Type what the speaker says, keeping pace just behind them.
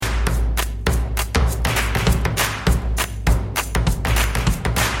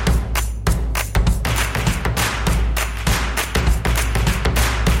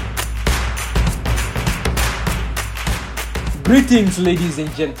Greetings, ladies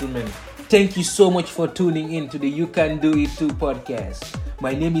and gentlemen. Thank you so much for tuning in to the You Can Do It Too podcast.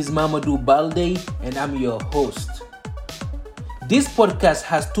 My name is Mamadou Balde and I'm your host. This podcast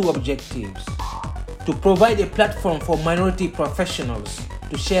has two objectives: to provide a platform for minority professionals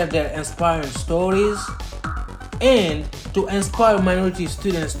to share their inspiring stories and to inspire minority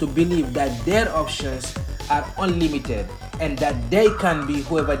students to believe that their options are unlimited and that they can be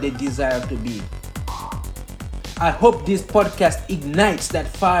whoever they desire to be. I hope this podcast ignites that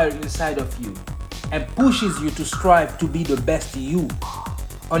fire inside of you and pushes you to strive to be the best you.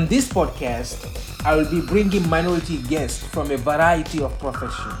 On this podcast, I will be bringing minority guests from a variety of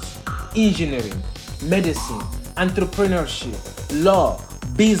professions: engineering, medicine, entrepreneurship, law,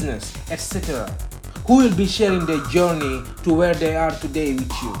 business, etc., who will be sharing their journey to where they are today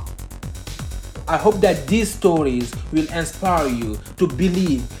with you. I hope that these stories will inspire you to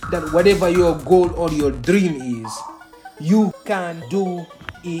believe that whatever your goal or your dream is, you can do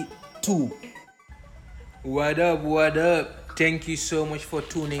it too. What up, what up? Thank you so much for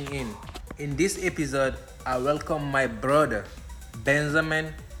tuning in. In this episode, I welcome my brother,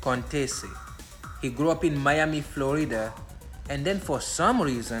 Benjamin Contese. He grew up in Miami, Florida, and then for some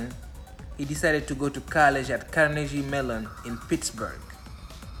reason, he decided to go to college at Carnegie Mellon in Pittsburgh,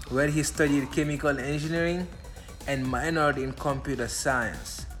 where he studied chemical engineering and minored in computer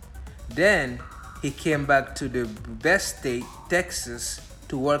science. Then he came back to the best state, Texas,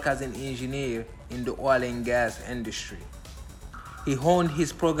 to work as an engineer in the oil and gas industry. He honed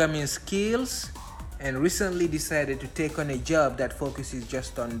his programming skills and recently decided to take on a job that focuses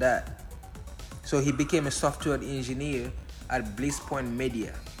just on that. So he became a software engineer at Bliss Point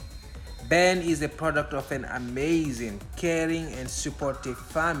Media. Ben is a product of an amazing, caring, and supportive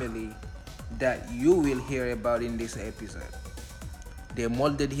family that you will hear about in this episode. They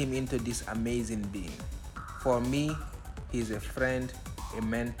molded him into this amazing being. For me, he's a friend, a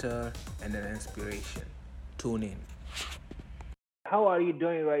mentor, and an inspiration. Tune in. How are you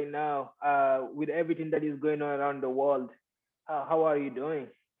doing right now with everything that is going on around the world? How are you doing?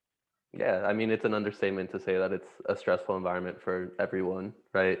 Yeah, I mean, it's an understatement to say that it's a stressful environment for everyone,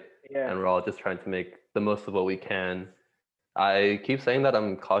 right? Yeah. And we're all just trying to make the most of what we can. I keep saying that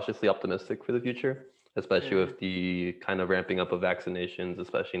I'm cautiously optimistic for the future, especially Mm-hmm. with the kind of ramping up of vaccinations,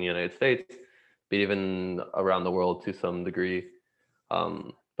 especially in the United States, but even around the world to some degree.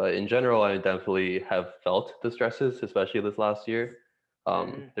 But in general, I definitely have felt the stresses, especially this last year.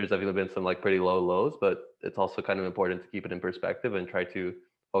 Mm-hmm. There's definitely been some like pretty low lows, but it's also kind of important to keep it in perspective and try to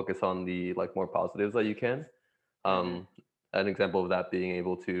focus on the like more positives that you can. Mm-hmm. Um, an example of that being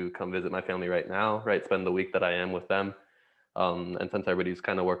able to come visit my family right now, right? Spend the week that I am with them. And since everybody's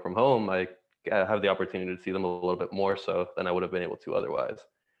kind of work from home, I have the opportunity to see them a little bit more so than I would have been able to otherwise,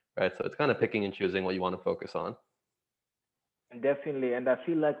 right? So it's kind of picking and choosing what you want to focus on. Definitely, and I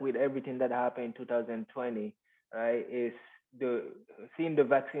feel like with everything that happened in 2020, right, is the seeing the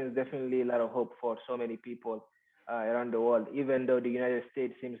vaccine is definitely a lot of hope for so many people around the world. Even though the United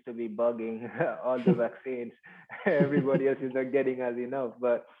States seems to be bugging all the vaccines, everybody else is not getting us enough.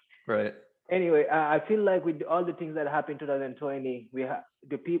 But Right. anyway, I feel like with all the things that happened in 2020, we have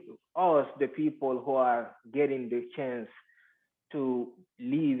the people, us, the people who are getting the chance to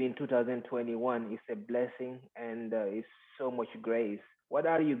live in 2021 is a blessing and is so much grace. What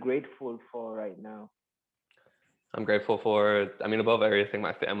are you grateful for right now? I'm grateful for, I mean, above everything,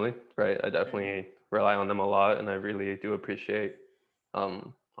 my family, right? I Mm-hmm. definitely rely on them a lot, and I really do appreciate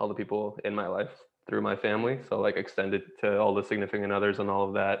all the people in my life through my family. Mm-hmm. So, like, extended to all the significant others and all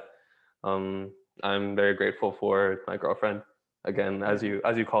of that. Um, I'm very grateful for my girlfriend. Again, as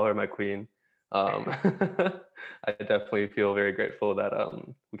you call her, my queen. I definitely feel very grateful that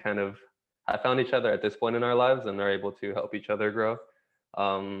we kind of have found each other at this point in our lives and are able to help each other grow.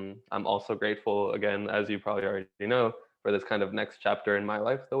 I'm also grateful, again, as you probably already know, for this kind of next chapter in my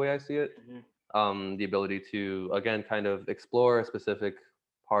life, the way I see it. Mm-hmm. The ability to, again, kind of explore a specific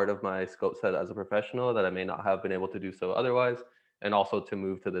part of my scope set as a professional that I may not have been able to do so otherwise. And also to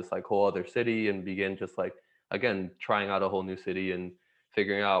move to this like whole other city and begin just like, again, trying out a whole new city and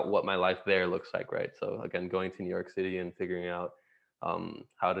figuring out what my life there looks like, right? So, again, going to New York City and figuring out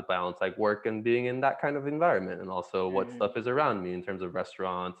how to balance like work and being in that kind of environment, and also what Mm-hmm. stuff is around me in terms of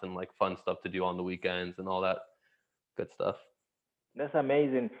restaurants and like fun stuff to do on the weekends and all that good stuff. That's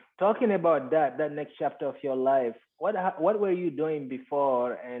amazing. Talking about that next chapter of your life, what were you doing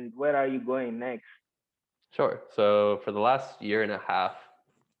before, and where are you going next? Sure. So for the last year and a half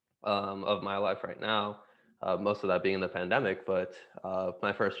of my life right now, most of that being in the pandemic, but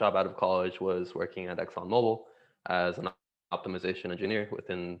my first job out of college was working at ExxonMobil as an optimization engineer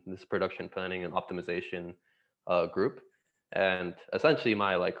within this production planning and optimization group. And essentially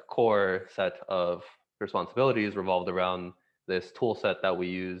my like core set of responsibilities revolved around this tool set that we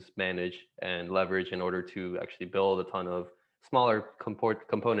use, manage, and leverage in order to actually build a ton of smaller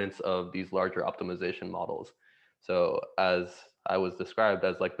components of these larger optimization models. So as I was described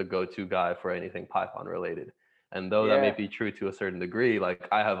as like the go-to guy for anything Python related. And though that may Yeah. be true to a certain degree, like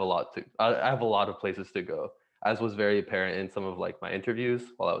I have a lot of places to go, as was very apparent in some of like my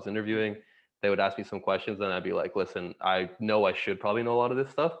interviews while I was interviewing. Mhm. They would ask me some questions and I'd be like, listen, I know I should probably know a lot of this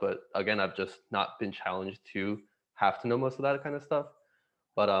stuff, but again, I've just not been challenged to have to know most of that kind of stuff.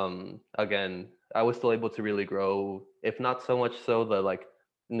 But again, I was still able to really grow, if not so much so the like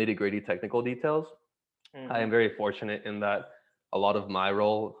nitty gritty technical details. I am Mhm. very fortunate in that a lot of my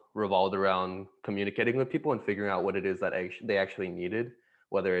role revolved around communicating with people and figuring out what it is that they actually needed,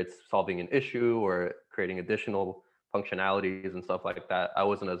 whether it's solving an issue or creating additional functionalities and stuff like that. I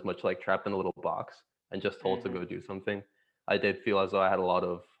wasn't as much like trapped in a little box and just told to go Mhm. do something. I did feel as though I had a lot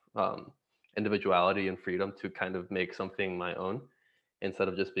of individuality and freedom to kind of make something my own instead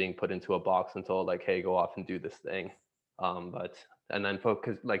of just being put into a box and told like, hey, go off and do this thing. But and then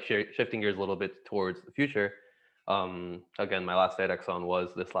focus like shifting gears a little bit towards the future. Again, my last day at Exxon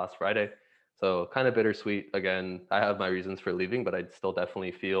was this last Friday, so kind of bittersweet. Again, I have my reasons for leaving, but I still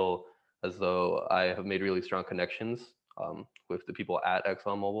definitely feel as though I have made really strong connections with the people at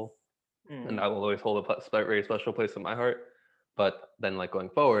ExxonMobil, and Mhm. that will always hold a very special place in my heart. But then, like going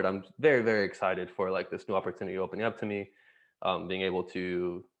forward, I'm very, very excited for like this new opportunity opening up to me, being able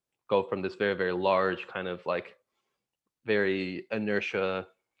to go from this very, very large kind of like very inertia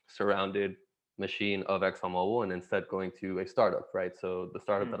surrounded machine of ExxonMobil and instead going to a startup, right? So the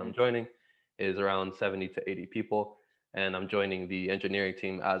startup that I'm Mhm. joining is around 70 to 80 people, and I'm joining the engineering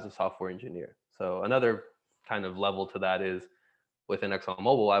team as a software engineer. So another kind of level to that is within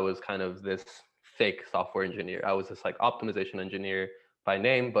ExxonMobil, I was kind of this fake software engineer. I was this like optimization engineer by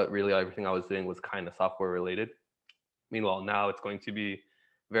name, but really everything I was doing was kind of software related. Meanwhile, now it's going to be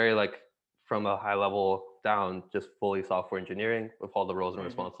very like from a high level down, just fully software engineering with all the roles and Mhm.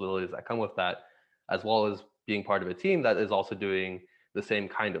 responsibilities that come with that, as well as being part of a team that is also doing the same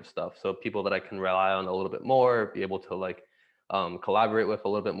kind of stuff. So people that I can rely on a little bit more, be able to like collaborate with a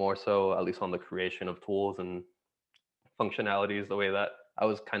little bit more so, at least on the creation of tools and functionalities, the way that I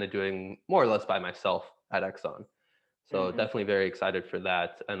was kind of doing more or less by myself at Exxon. So Mhm. definitely very excited for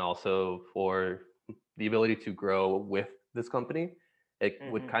that, and also for the ability to grow with this company. It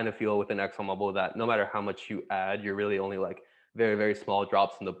would Mhm. kind of feel within ExxonMobil that no matter how much you add, you're really only like very, very small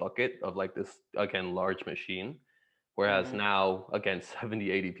drops in the bucket of like this, again, large machine. Whereas Mhm. now, again,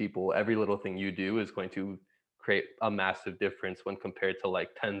 70, 80 people, every little thing you do is going to create a massive difference when compared to like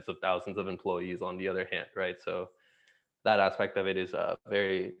tens of thousands of employees on the other hand, right? So that aspect of it is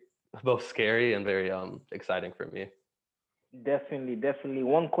very both scary and very exciting for me. Definitely, definitely.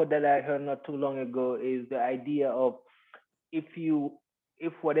 One quote that I heard not too long ago is the idea of if you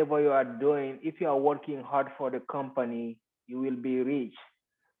if whatever you are doing, if you are working hard for the company, you will be rich.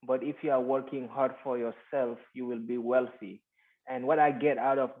 But if you are working hard for yourself, you will be wealthy. And what I get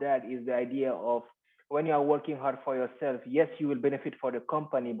out of that is the idea of when you are working hard for yourself, yes, you will benefit for the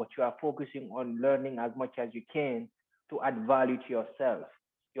company, but you are focusing on learning as much as you can to add value to yourself.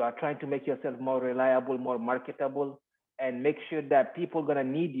 You are trying to make yourself more reliable, more marketable, and make sure that people gonna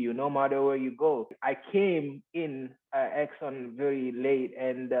need you no matter where you go. I came in Exxon very late,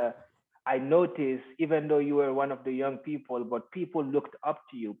 and I noticed even though you were one of the young people, but people looked up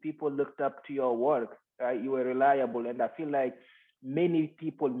to you. People looked up to your work. Right? You were reliable, and I feel like many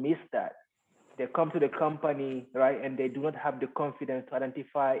people miss that. They come to the company, right, and they do not have the confidence to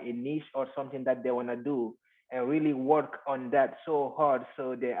identify a niche or something that they want to do and really work on that so hard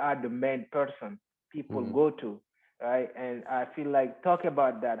so they are the main person people Mhm. go to, right? And I feel like talk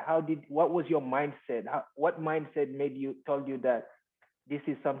about that. What was your mindset? What mindset made you told you that this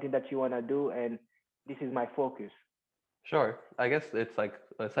is something that you want to do and this is my focus? Sure. I guess it's like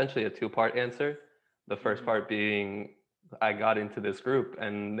essentially a two-part answer. The first Mhm. part being I got into this group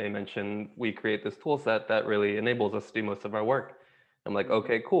and they mentioned we create this tool set that really enables us to do most of our work. I'm like, Mhm.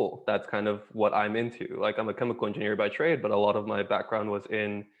 okay, cool. That's kind of what I'm into. Like I'm a chemical engineer by trade, but a lot of my background was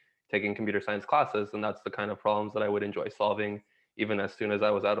in taking computer science classes, and that's the kind of problems that I would enjoy solving even as soon as I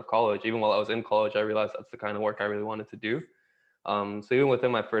was out of college. Even while I was in college, I realized that's the kind of work I really wanted to do. So even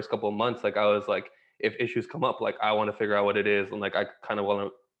within my first couple of months, like I was like, if issues come up, like I want to figure out what it is, and like I kind of want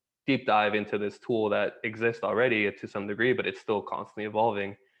to deep dive into this tool that exists already to some degree, but it's still constantly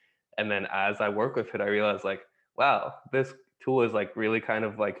evolving. And then as I work with it, I realize like, wow, this tool is like really kind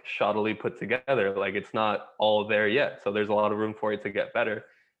of like shoddily put together. Like it's not all there yet. So there's a lot of room for it to get better.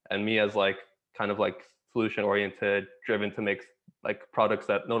 And me as like kind of like solution oriented, driven to make like products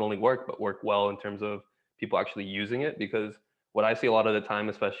that not only work but work well in terms of people actually using it. Because what I see a lot of the time,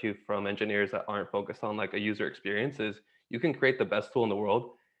 especially from engineers that aren't focused on like a user experience, is you can create the best tool in the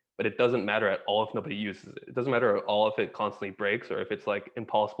world, but it doesn't matter at all if nobody uses it. It doesn't matter at all if it constantly breaks or if it's like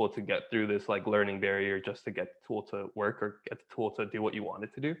impossible to get through this like learning barrier just to get the tool to work or get the tool to do what you want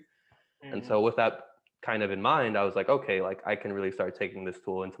it to do. And Mm-hmm. so with that kind of in mind, I was like, okay, like I can really start taking this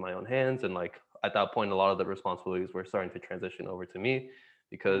tool into my own hands. And like at that point, a lot of the responsibilities were starting to transition over to me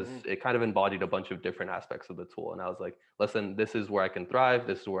because Mm-hmm. it kind of embodied a bunch of different aspects of the tool. And I was like, listen, this is where I can thrive.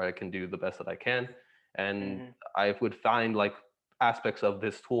 This is where I can do the best that I can. And Mm-hmm. I would find like aspects of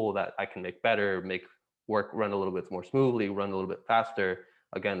this tool that I can make better, make work run a little bit more smoothly, run a little bit faster,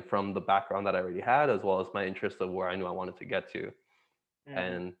 again, from the background that I already had, as well as my interest of where I knew I wanted to get to. Mm-hmm.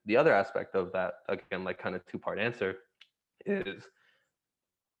 And the other aspect of that, again, like kind of two-part answer, is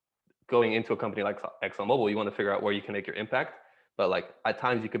going into a company like ExxonMobil, you want to figure out where you can make your impact. But like at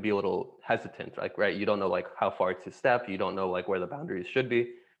times you could be a little hesitant, like, right? You don't know like how far to step. You don't know like where the boundaries should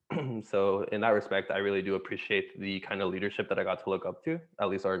be. So in that respect, I really do appreciate the kind of leadership that I got to look up to, at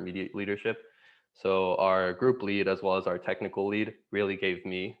least our immediate leadership. So our group lead, as well as our technical lead, really gave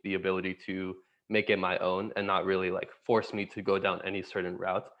me the ability to make it my own and not really like force me to go down any certain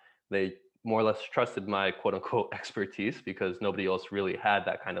route. They more or less trusted my quote unquote expertise because nobody else really had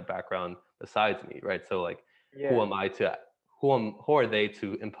that kind of background besides me, right? So like, who Yeah. am I to who are they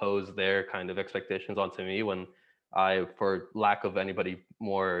to impose their kind of expectations onto me when I, for lack of anybody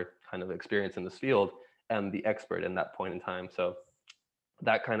more kind of experience in this field, am the expert in that point in time. So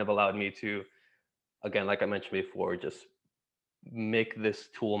that kind of allowed me to, again, like I mentioned before, just make this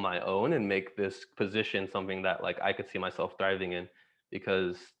tool my own and make this position something that like I could see myself thriving in.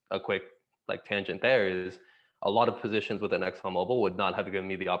 Because a quick like tangent there is a lot of positions within ExxonMobil would not have given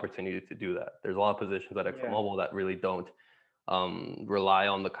me the opportunity to do that. There's a lot of positions at Yeah. ExxonMobil that really don't rely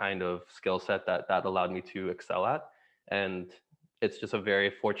on the kind of skill set that allowed me to excel at. And it's just a very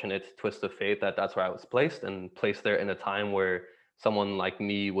fortunate twist of fate that that's where I was placed, and placed there in a time where someone like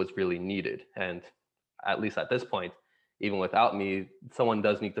me was really needed. And at least at this point, even without me, someone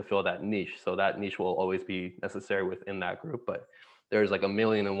does need to fill that niche. So that niche will always be necessary within that group. But there's like a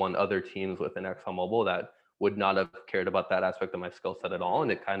million and one other teams within ExxonMobil that would not have cared about that aspect of my skill set at all.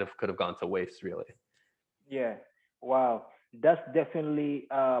 And it kind of could have gone to waste, really. Yeah. Wow. That's definitely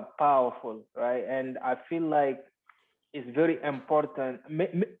powerful, right? And I feel like it's very important.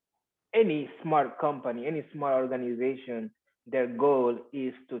 Any smart company, any smart organization, their goal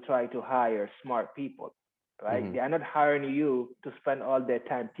is to try to hire smart people, right? Hmm. They are not hiring you to spend all their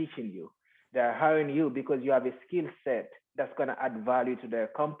time teaching you. They are hiring you because you have a skill set that's going to add value to their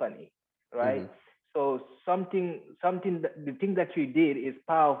company, right? Hmm. So the thing that you did is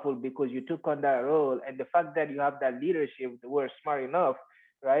powerful because you took on that role, and the fact that you have that leadership, were smart enough,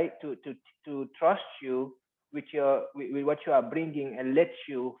 right, to trust you with what you are bringing and let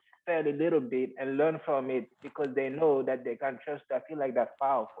you fail a little bit and learn from it because they know that they can trust. I feel like that's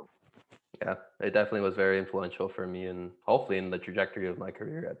powerful. Yeah, it definitely was very influential for me and hopefully in the trajectory of my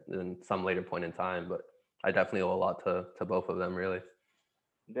career in some later point in time. But I definitely owe a lot to both of them, really.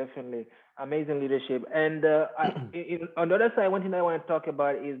 Definitely. Amazing leadership. And on the other side, one thing I want to talk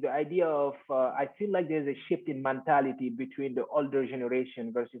about is the idea of I feel like there's a shift in mentality between the older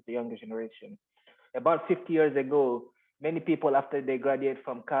generation versus the younger generation. About 50 years ago, many people after they graduate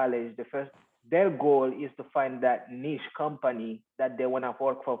from college, their goal is to find that niche company that they want to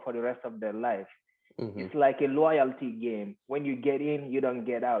work for the rest of their life. Hmm. It's like a loyalty game. When you get in, you don't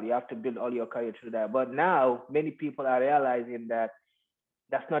get out. You have to build all your career through that. But now many people are realizing that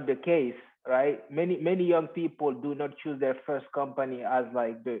that's not the case, right? Many young people do not choose their first company as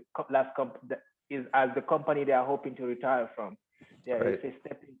like the last company is as the company they are hoping to retire from. Yeah, Right. it's a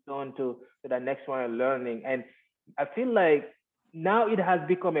stepping stone to the next one and learning. And I feel like now it has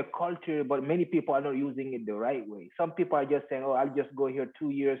become a culture, but many people are not using it the right way. Some people are just saying, "Oh, I'll just go here 2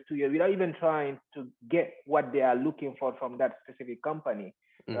 years," without even trying to get what they are looking for from that specific company,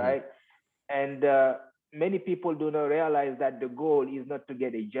 Hmm. right? And many people do not realize that the goal is not to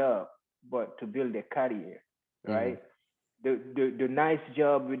get a job, but to build a career, Hmm. right? The nice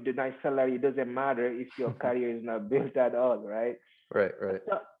job with the nice salary doesn't matter if your career is not built at all, right? Right. Right.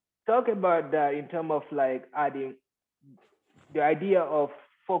 So, talk about that in terms of like adding the idea of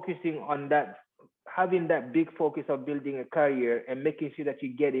focusing on that, having that big focus of building a career and making sure that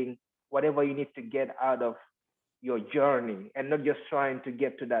you're getting whatever you need to get out of your journey and not just trying to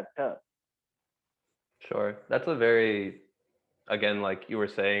get to that top. Sure. That's a very, again, like you were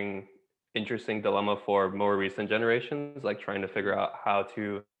saying, interesting dilemma for more recent generations, like trying to figure out how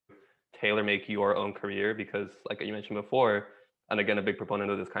to tailor make your own career, because like you mentioned before, and again, a big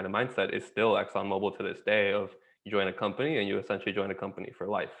proponent of this kind of mindset is still ExxonMobil to this day of you join a company and you essentially join a company for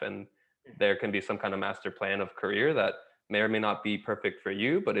life. And there can be some kind of master plan of career that may or may not be perfect for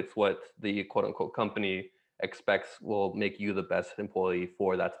you, but it's what the quote unquote company expects will make you the best employee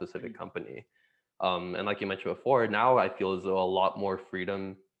for that specific company. And like you mentioned before, now I feel as though a lot more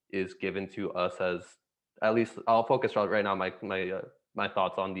freedom is given to us as, at least I'll focus right now my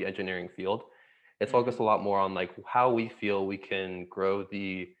thoughts on the engineering field. It's focused a lot more on like how we feel we can grow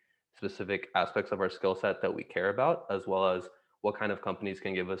the specific aspects of our skill set that we care about, as well as what kind of companies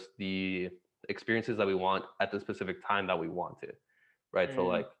can give us the experiences that we want at the specific time that we want it, right? So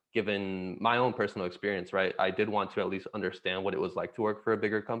like, given my own personal experience, right, I did want to at least understand what it was like to work for a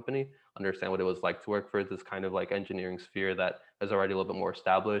bigger company, understand what it was like to work for this kind of like engineering sphere that is already a little bit more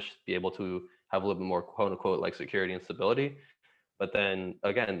established, be able to have a little bit more quote unquote like security and stability. But then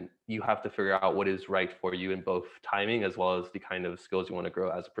again, you have to figure out what is right for you in both timing as well as the kind of skills you want to grow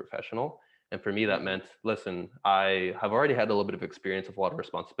as a professional. And for me, that meant, listen, I have already had a little bit of experience with a lot of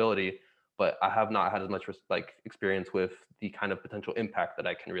responsibility, but I have not had as much like experience with the kind of potential impact that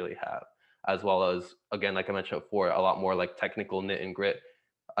I can really have, as well as, again, like I mentioned before, a lot more like technical knit and grit,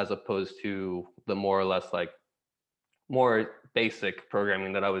 as opposed to the more or less like more basic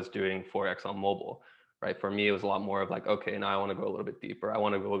programming that I was doing for ExxonMobil. Right. For me, it was a lot more of like, okay, now I want to go a little bit deeper. I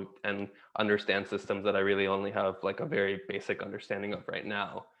want to go and understand systems that I really only have like a very basic understanding of right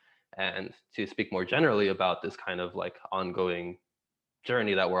now. And to speak more generally about this kind of like ongoing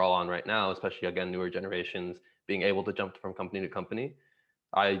journey that we're all on right now, especially again, newer generations being able to jump from company to company.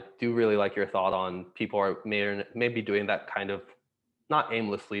 I do really like your thought on people are maybe doing that kind of not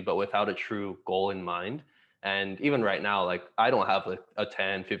aimlessly, but without a true goal in mind. And even right now, like I don't have like a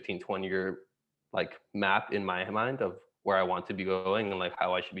 10, 15, 20 year like map in my mind of where I want to be going and like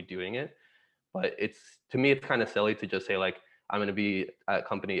how I should be doing it. But it's, to me, it's kind of silly to just say like, I'm going to be at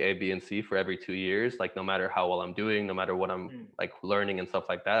company A, B, and C for every 2 years. Like no matter how well I'm doing, no matter what I'm like learning and stuff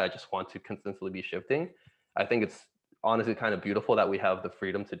like that, I just want to consistently be shifting. I think it's honestly kind of beautiful that we have the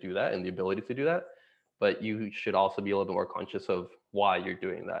freedom to do that and the ability to do that. But you should also be a little bit more conscious of why you're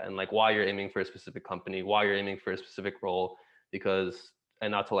doing that and like why you're aiming for a specific company, why you're aiming for a specific role, because, and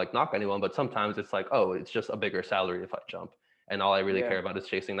not to like knock anyone, but sometimes it's like, oh, it's just a bigger salary if I jump. And all I really care about is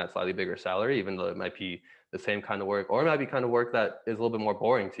chasing that slightly bigger salary, even though it might be the same kind of work, or it might be kind of work that is a little bit more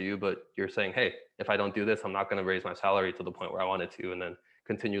boring to you, but you're saying, hey, if I don't do this, I'm not going to raise my salary to the point where I want it to, and then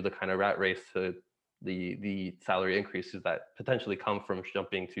continue the kind of rat race to the salary increases that potentially come from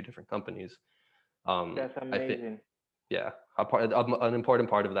jumping to different companies. That's amazing. An important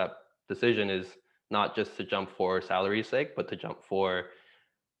part of that decision is not just to jump for salary's sake, but to jump for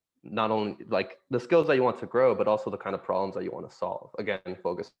not only like the skills that you want to grow, but also the kind of problems that you want to solve. Again,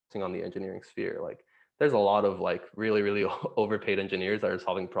 focusing on the engineering sphere, like there's a lot of like really, really overpaid engineers that are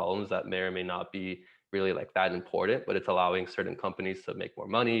solving problems that may or may not be really like that important, but it's allowing certain companies to make more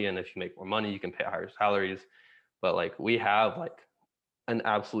money. And if you make more money, you can pay higher salaries. But like we have like an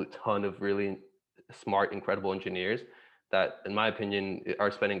absolute ton of really smart, incredible engineers that, in my opinion, are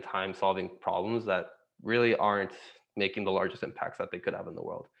spending time solving problems that really aren't making the largest impacts that they could have in the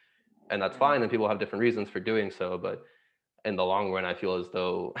world. And that's fine. And people have different reasons for doing so. But in the long run, I feel as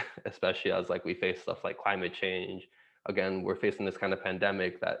though, especially as like we face stuff like climate change, again, we're facing this kind of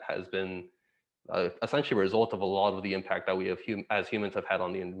pandemic that has been essentially a result of a lot of the impact that we have as humans have had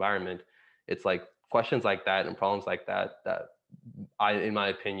on the environment. It's like questions like that and problems like that I, in my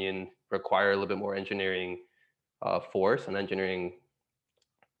opinion, require a little bit more engineering force and engineering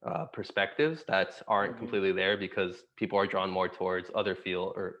perspectives that aren't completely there, because people are drawn more towards other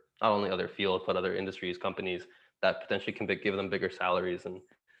field, or not only other fields, but other industries, companies that potentially can give them bigger salaries. And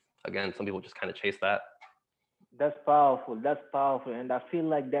again, some people just kind of chase that. That's powerful. That's powerful. And I feel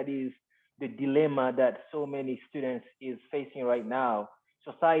like that is the dilemma that so many students is facing right now.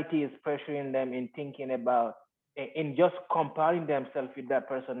 Society is pressuring them in thinking about in just comparing themselves with that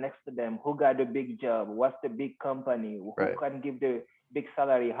person next to them who got the big job, what's the big company, who can give the big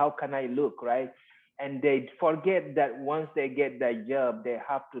salary, how can I look, right? And they forget that once they get that job, they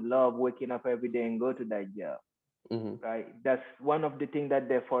have to love waking up every day and go to that job. Right? That's one of the things that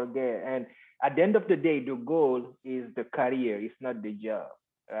they forget. And at the end of the day, the goal is the career, it's not the job,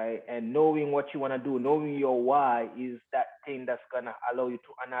 right? And knowing what you want to do, knowing your why is that thing that's going to allow you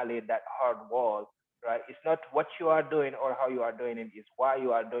to annihilate that hard wall, right? It's not what you are doing or how you are doing it, it's why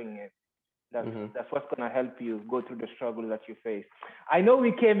you are doing it. That's what's going to help you go through the struggle that you face. I know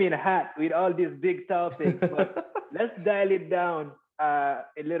we came in hot with all these big topics, but let's dial it down a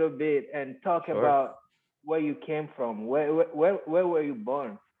little bit and talk about where you came from. Where were you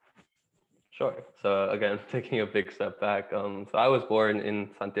born? Sure. So again, taking a big step back. So I was born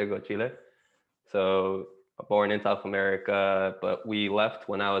in Santiago, Chile. So born in South America, but we left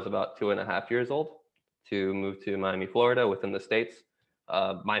when I was about 2.5 years old to move to Miami, Florida, within the States.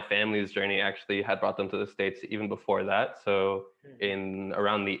 My family's journey actually had brought them to the States even before that. So Mhm. in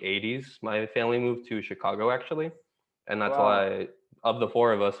around the 80s, my family moved to Chicago actually. And that's Wow. why of the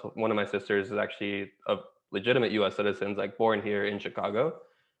four of us, one of my sisters is actually a legitimate US citizens, like born here in Chicago.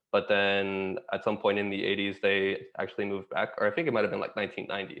 But then at some point in the 80s, they actually moved back, or I think it might have been like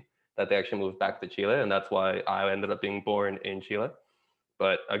 1990 that they actually moved back to Chile, and that's why I ended up being born in Chile.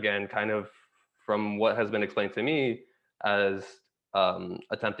 But again, kind of from what has been explained to me as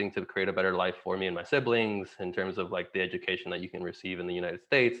attempting to create a better life for me and my siblings in terms of like the education that you can receive in the United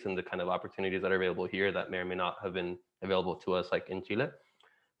States and the kind of opportunities that are available here that may or may not have been available to us like in Chile.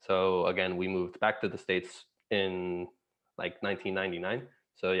 So again, we moved back to the States in like 1999.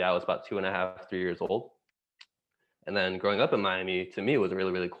 So yeah, I was about 2.5, 3 years old. And then growing up in Miami, to me, was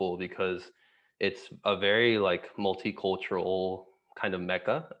really, really cool because it's a very like multicultural kind of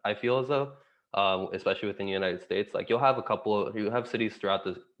mecca. I feel as though, especially within the United States, like you have cities throughout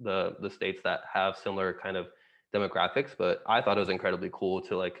the states that have similar kind of demographics. But I thought it was incredibly cool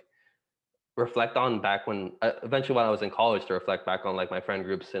to like reflect on back when eventually when I was in college to reflect back on like my friend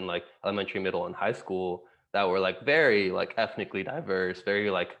groups in like elementary, middle, and high school that were like very like ethnically diverse, very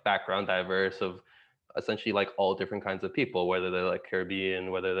like background diverse of essentially like all different kinds of people, whether they're like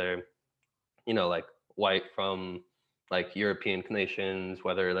Caribbean, whether they're like white from like European nations,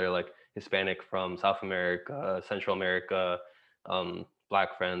 whether they're like Hispanic from South America, Central America,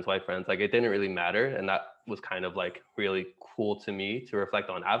 black friends, white friends, like it didn't really matter. And that was kind of like really cool to me to reflect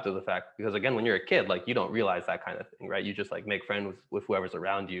on after the fact. Because again, when you're a kid, like you don't realize that kind of thing, right? You just like make friends with whoever's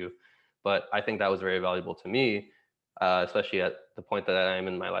around you. But I think that was very valuable to me, especially at the point that I am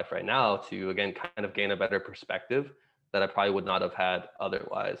in my life right now, to again kind of gain a better perspective that I probably would not have had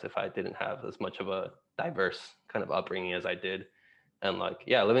otherwise if I didn't have as much of a diverse kind of upbringing as I did. And like,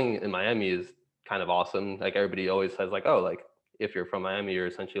 yeah, living in Miami is kind of awesome. Like everybody always says like, oh, like if you're from Miami, you're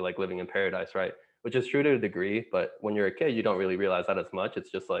essentially like living in paradise, right? Which is true to a degree, but when you're a kid, you don't really realize that as much.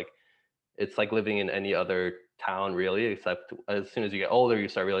 It's like living in any other town really, except as soon as you get older, you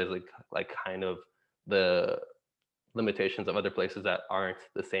start realizing like kind of the limitations of other places that aren't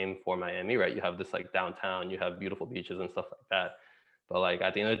the same for Miami, right? You have this like downtown, you have beautiful beaches and stuff like that. But like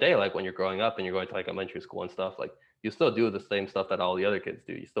at the end of the day, like when you're growing up and you're going to like elementary school and stuff, like you still do the same stuff that all the other kids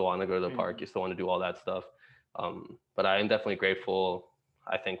do. You still want to go to the park, Mhm. you still want to do all that stuff. But I am definitely grateful,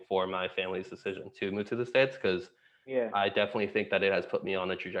 I think, for my family's decision to move to the States because Yeah. I definitely think that it has put me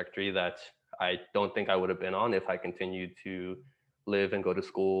on a trajectory that I don't think I would have been on if I continued to live and go to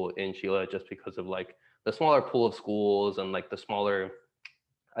school in Chile just because of like the smaller pool of schools and like the smaller,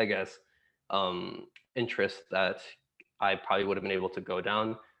 I guess, interests that I probably would have been able to go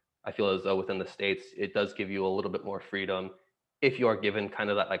down. I feel as though within the States, it does give you a little bit more freedom if you are given kind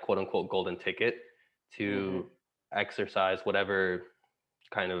of that like quote unquote golden ticket to Mhm. exercise whatever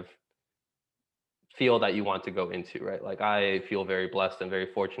kind of field that you want to go into, right? Like I feel very blessed and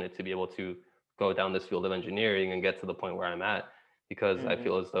very fortunate to be able to go down this field of engineering and get to the point where I'm at because I Mhm.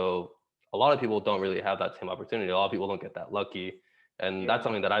 feel as though a lot of people don't really have that same opportunity. A lot of people don't get that lucky. And that's Yeah.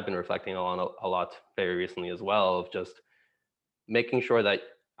 something that I've been reflecting on a lot very recently as well, of just making sure that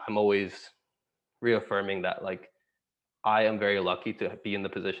I'm always reaffirming that like I am very lucky to be in the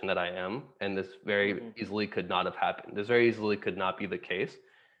position that I am, and this very Mhm. easily could not have happened. This very easily could not be the case,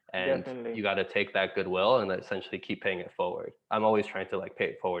 and Definitely. you got to take that goodwill and essentially keep paying it forward. I'm always trying to like pay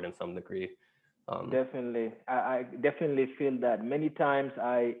it forward in some degree. Um, Definitely. I definitely feel that. Many times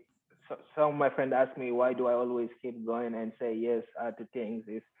some of my friends ask me, why do I always keep going and say yes to things?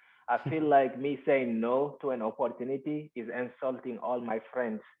 Is I feel like me saying no to an opportunity is insulting all my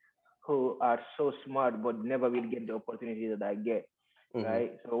friends who are so smart but never will get the opportunity that I get. mhm,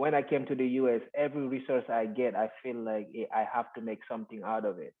 Right. So when I came to the US, every resource I get, I feel like I have to make something out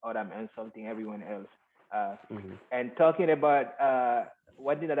of it, or I'm insulting everyone else. Uh, mhm. and talking about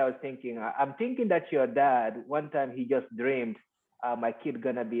one thing that I was thinking, I'm thinking that your dad, one time he just dreamed, my kid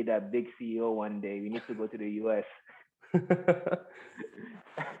gonna be that big CEO one day. We need to go to the US.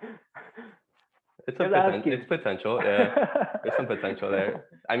 Just ask It's him. potential, yeah. There's some potential there.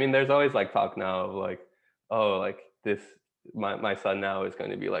 I mean, there's always like talk now of like, oh, like this my son now is going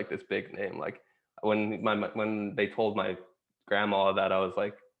to be like this big name. Like when they told my grandma that I was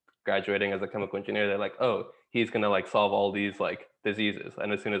like graduating as a chemical engineer, they're like, oh, he's gonna like solve all these like diseases.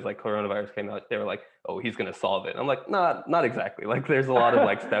 And as soon as like coronavirus came out, they were like, oh, he's gonna solve it. I'm like, not exactly. Like there's a lot of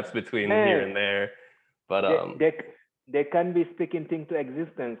like steps between here Man, and there. But they, they They can be speaking things to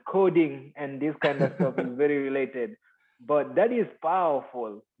existence. Coding and this kind of stuff is very related. But that is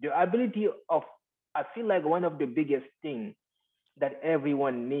powerful. The ability of, I feel like one of the biggest things that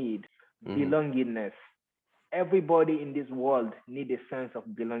everyone needs, Hmm. belongingness. Everybody in this world need a sense of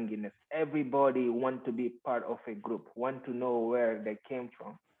belongingness. Everybody want to be part of a group, want to know where they came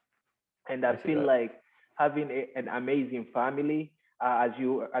from. And I I see feel that. like having an amazing family, as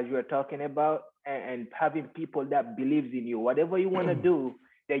you are talking about, and having people that believes in you, whatever you want to do,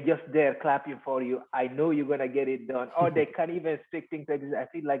 they're just there clapping for you. I know you're gonna get it done, or they can't even speak things like this. I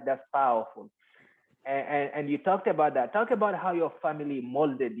feel like that's powerful. And you talked about that. Talk about how your family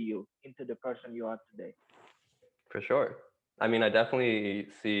molded you into the person you are today. For sure. I mean, I definitely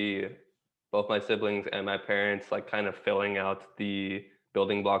see both my siblings and my parents like kind of filling out the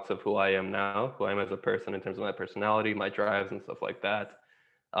building blocks of who I am now, who I am as a person in terms of my personality, my drives, and stuff like that.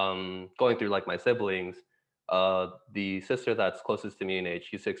 Going through like my siblings, the sister that's closest to me in age,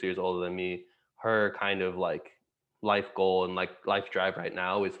 she's 6 years older than me. Her kind of like life goal and like life drive right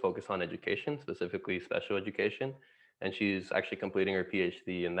now is focus on education, specifically special education, and she's actually completing her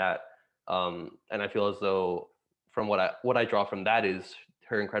PhD in that. And I feel as though from what I draw from that is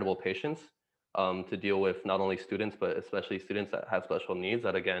her incredible patience to deal with not only students but especially students that have special needs.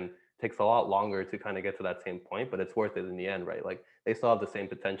 That again takes a lot longer to kind of get to that same point, but it's worth it in the end, right? Like they still have the same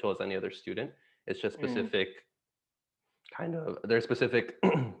potential as any other student. It's just Mm, specific kind of there's specific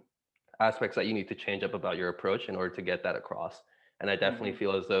aspects that you need to change up about your approach in order to get that across. And I definitely mm-hmm,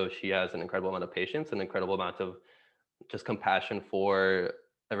 feel as though she has an incredible amount of patience, an incredible amount of just compassion for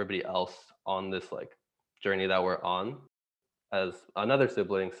everybody else on this like journey that we're on as another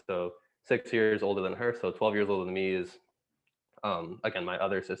sibling. So 6 years older than her, so 12 years older than me is again my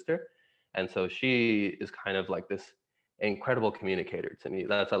other sister. And so she is kind of like this incredible communicator to me.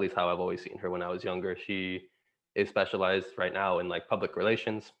 That's at least how I've always seen her when I was younger. She is specialized right now in like public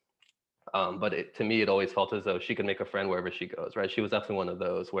relations. But to me, it always felt as though she could make a friend wherever she goes, right? She was definitely one of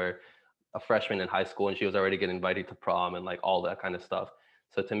those where a freshman in high school and she was already getting invited to prom and like all that kind of stuff.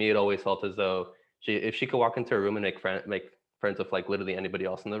 So to me, it always felt as though if she could walk into a room and make friends with like literally anybody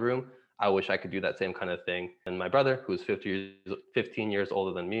else in the room, I wish I could do that same kind of thing. And my brother, who's 15 years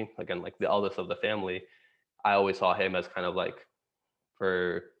older than me, again, like the eldest of the family, I always saw him as kind of like,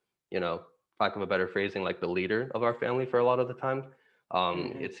 for, you know, lack of a better phrasing, like the leader of our family for a lot of the time.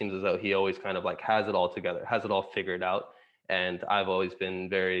 mm-hmm, It seems as though he always kind of like has it all together, has it all figured out. And I've always been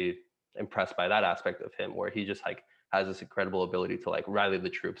very impressed by that aspect of him, where he just like has this incredible ability to like rally the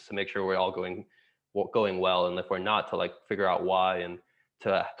troops to make sure we're all going well, and if we're not, to like figure out why and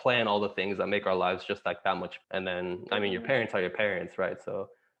to plan all the things that make our lives just like that much. And then I mean, your definitely. parents are your parents, right? So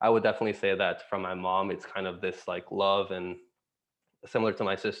I would definitely say that from my mom, it's kind of this like love, and similar to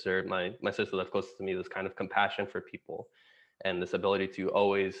my sister, my sister that's closest to me, this kind of compassion for people and this ability to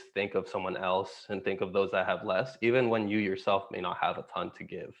always think of someone else and think of those that have less, even when you yourself may not have a ton to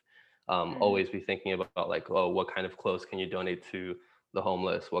give. Mm-hmm, Always be thinking about like, oh, what kind of clothes can you donate to the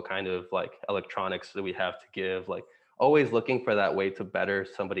homeless? What kind of like electronics do we have to give? Like always looking for that way to better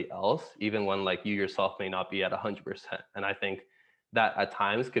somebody else, even when like you yourself may not be at 100%. And I think that at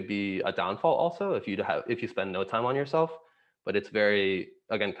times could be a downfall also if you spend no time on yourself. But it's very,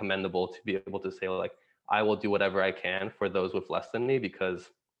 again, commendable to be able to say like, I will do whatever I can for those with less than me, because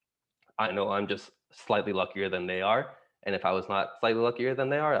I know I'm just slightly luckier than they are. And if I was not slightly luckier than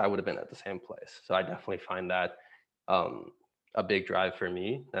they are, I would have been at the same place. So I definitely find that um, a big drive for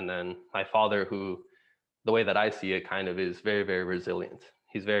me. And then my father, who, the way that I see it, kind of is very, very resilient.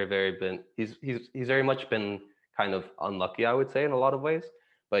 He's very, very been he's very much been kind of unlucky, I would say, in a lot of ways,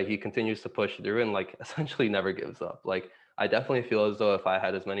 but he continues to push through and like essentially never gives up. Like I definitely feel as though if I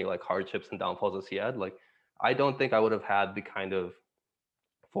had as many like hardships and downfalls as he had, like I don't think I would have had the kind of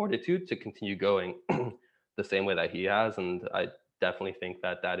fortitude to continue going the same way that he has. And I definitely think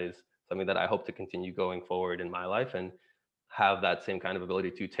that that is something that I hope to continue going forward in my life, and have that same kind of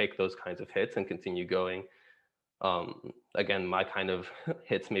ability to take those kinds of hits and continue going. Again, my kind of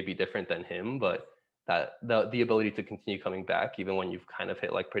hits may be different than him, but that the ability to continue coming back even when you've kind of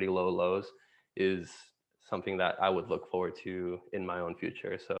hit like pretty low lows is something that I would look forward to in my own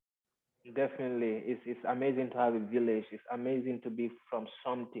future. So definitely. It's amazing to have a village. It's amazing to be from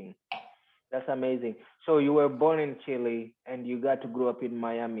something. That's amazing. So you were born in Chile and you got to grow up in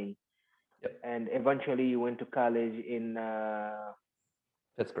Miami, yep, and eventually you went to college in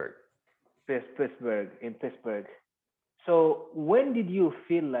Pittsburgh. Pittsburgh, in Pittsburgh. So when did you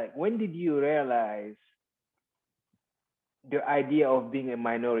feel like, when did you realize the idea of being a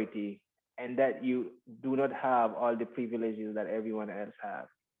minority and that you do not have all the privileges that everyone else have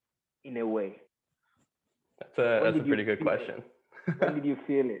in a way? When That's a did you pretty good feel it? question. When did you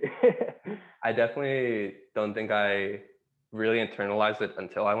feel it? I definitely don't think I really internalized it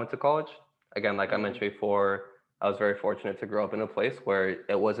until I went to college. Again, like I Mhm. mentioned before, I was very fortunate to grow up in a place where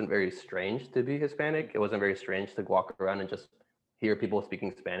it wasn't very strange to be Hispanic. It wasn't very strange to walk around and just hear people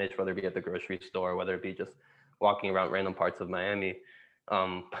speaking Spanish, whether it be at the grocery store, whether it be just walking around random parts of Miami.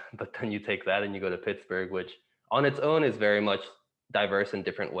 But then you take that and you go to Pittsburgh, which on its own is very much diverse in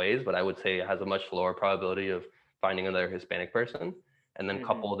different ways, but I would say it has a much lower probability of finding another Hispanic person. And then Mhm.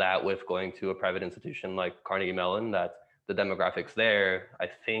 couple that with going to a private institution like Carnegie Mellon, that the demographics there, I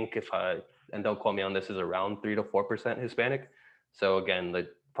think if I, and don't quote me on this, is around 3 to 4% Hispanic. So again,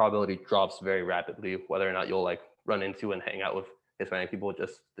 the probability drops very rapidly, whether or not you'll like run into and hang out with Hispanic people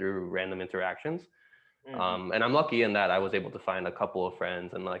just through random interactions. Mhm. And I'm lucky in that I was able to find a couple of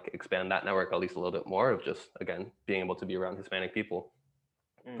friends and like expand that network at least a little bit more of just, again, being able to be around Hispanic people.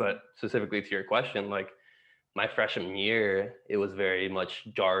 Mhm. But specifically to your question, like my freshman year, it was very much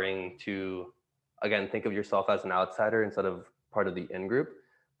jarring to, again, think of yourself as an outsider instead of part of the in group,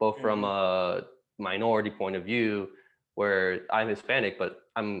 both from Mhm. a minority point of view, where I'm Hispanic, but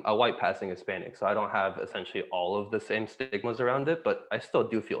I'm a white passing Hispanic. So I don't have essentially all of the same stigmas around it, but I still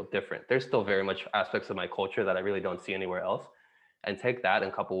do feel different. There's still very much aspects of my culture that I really don't see anywhere else. And take that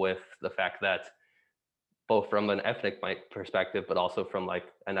and couple with the fact that both from an ethnic perspective, but also from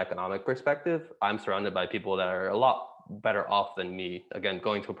like an economic perspective, I'm surrounded by people that are a lot better off than me. Again,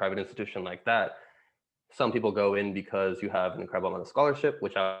 going to a private institution like that, some people go in because you have an incredible amount of scholarship,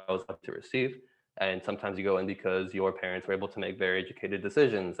 which I was lucky to receive. And sometimes you go in because your parents were able to make very educated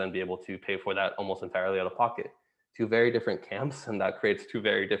decisions and be able to pay for that almost entirely out of pocket. Two very different camps, and that creates two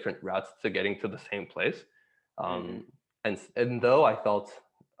very different routes to getting to the same place. Mhm. Um, and though I felt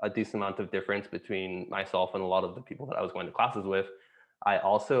a decent amount of difference between myself and a lot of the people that I was going to classes with, I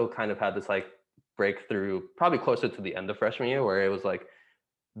also kind of had this like breakthrough, probably closer to the end of freshman year, where it was like,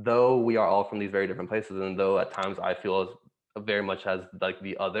 though we are all from these very different places, and though at times I feel as very much as like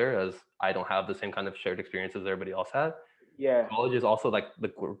the other, as I don't have the same kind of shared experiences everybody else had, Yeah. college is also like the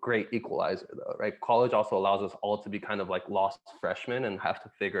great equalizer though, right? College also allows us all to be kind of like lost freshmen and have to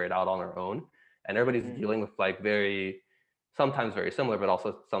figure it out on our own. And everybody's Mhm. dealing with like very, sometimes very similar, but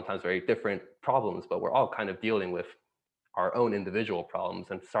also sometimes very different problems. But we're all kind of dealing with our own individual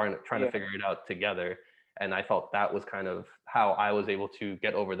problems and trying to Yeah. figure it out together. And I felt that was kind of how I was able to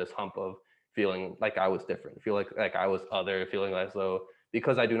get over this hump of feeling like I was different, feel like I was other, feeling as though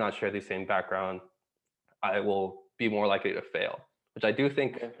because I do not share the same background, I will be more likely to fail, which I do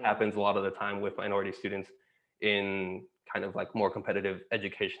think Definitely. happens a lot of the time with minority students in kind of like more competitive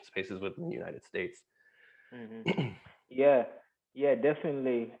education spaces within the United States. Mhm. Yeah. Yeah.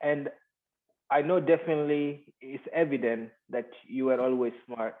 Definitely. And I know definitely it's evident that you were always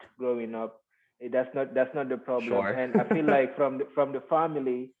smart growing up. That's not the problem. Sure. And I feel like from the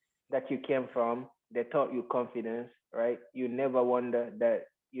family that you came from, they taught you confidence, right? You never wonder that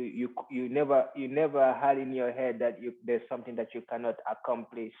you never had in your head that there's something that you cannot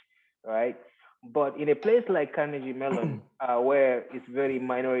accomplish, right? But in a place like Carnegie Mellon, where it's very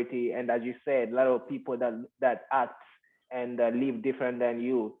minority, and as you said, a lot of people that act and live different than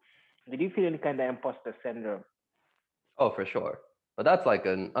you, did you feel any kind of imposter syndrome? Oh, for sure. But that's like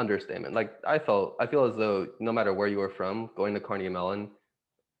an understatement. Like I feel as though no matter where you are from, going to Carnegie Mellon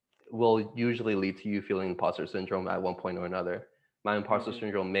will usually lead to you feeling imposter syndrome at one point or another. My imposter Hmm.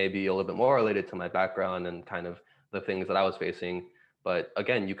 syndrome may be a little bit more related to my background and kind of the things that I was facing. But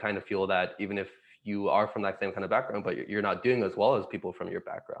again, you kind of feel that even if you are from that same kind of background, but you're not doing as well as people from your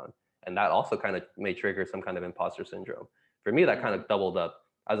background. And that also kind of may trigger some kind of imposter syndrome. For me, that kind Hmm. of doubled up.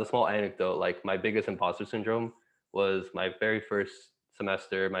 As a small anecdote, like my biggest imposter syndrome was my very first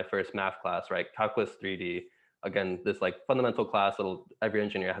semester, my first math class, right? Calculus 3D, again, this like fundamental class that every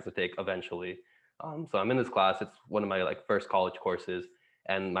engineer has to take eventually. So I'm in this class. It's one of my like first college courses,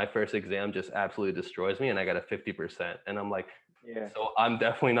 and my first exam just absolutely destroys me, and I got a 50%. And I'm like, Yeah. so I'm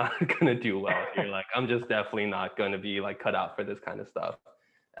definitely not gonna do well here. Like I'm just definitely not gonna be like cut out for this kind of stuff.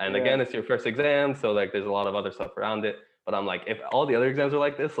 And Yeah. again, it's your first exam, so like there's a lot of other stuff around it. But I'm like, if all the other exams are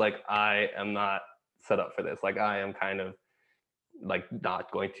like this, like I am not set up for this. Like I am kind of like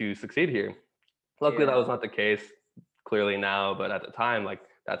not going to succeed here. Luckily, that Yeah. was not the case clearly now, but at the time, like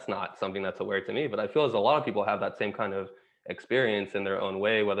that's not something that's aware to me. But I feel as a lot of people have that same kind of experience in their own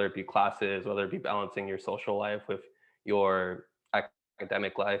way, whether it be classes, whether it be balancing your social life with your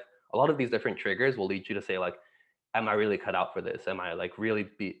academic life. A lot of these different triggers will lead you to say, like, am I really cut out for this? Am I really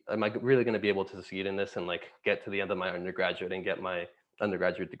going to be able to succeed in this and like get to the end of my undergraduate and get my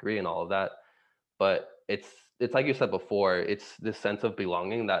undergraduate degree and all of that? But it's like you said before, it's this sense of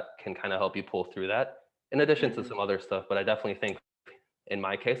belonging that can kind of help you pull through that. in addition to Mm-hmm. some other stuff. But I definitely think in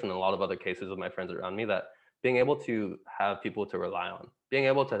my case and in a lot of other cases of my friends around me that being able to have people to rely on, being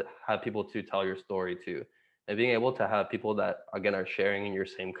able to have people to tell your story to, and being able to have people that again are sharing in your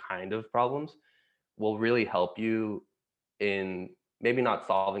same kind of problems will really help you in maybe not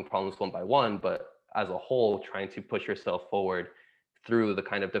solving problems one by one, but as a whole, trying to push yourself forward through the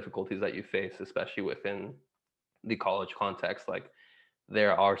kind of difficulties that you face, especially within the college context. Like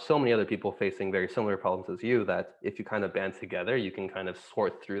there are so many other people facing very similar problems as you that if you kind of band together, you can kind of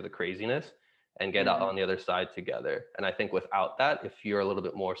sort through the craziness and get out Mm-hmm. on the other side together. And I think without that, if you're a little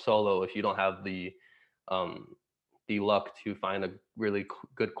bit more solo, if you don't have um, the luck to find a really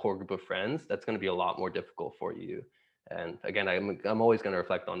good core group of friends, that's going to be a lot more difficult for you. And again, I'm always going to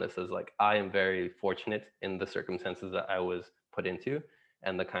reflect on this as like I am very fortunate in the circumstances that I was put into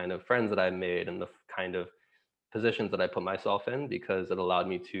and the kind of friends that I made and the kind of positions that I put myself in because it allowed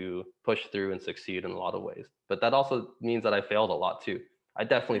me to push through and succeed in a lot of ways. But that also means that I failed a lot too. I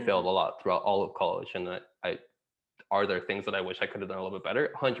definitely failed Mm-hmm. a lot throughout all of college. And I are there things that I wish I could have done a little bit better?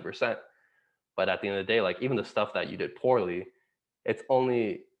 100%. But at the end of the day, like even the stuff that you did poorly,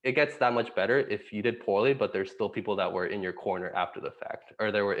 it gets that much better if you did poorly, but there's still people that were in your corner after the fact,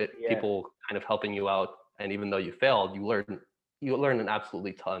 or there were Yes, people kind of helping you out. And even though you failed, you learn an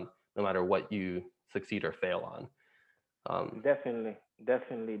absolutely ton, no matter what you succeed or fail on. definitely,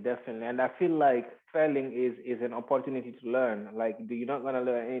 definitely, definitely. And I feel like failing is an opportunity to learn. Like, you're not gonna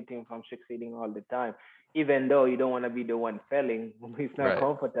learn anything from succeeding all the time, even though you don't want to be the one failing. It's not Right.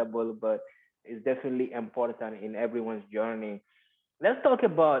 comfortable, but it's definitely important in everyone's journey. Let's talk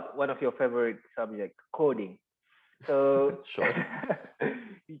about one of your favorite subjects, coding. So, Sure.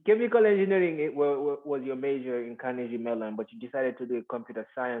 chemical engineering was your major in Carnegie Mellon, but you decided to do a computer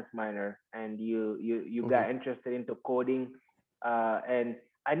science minor, and you Hmm. got interested into coding. And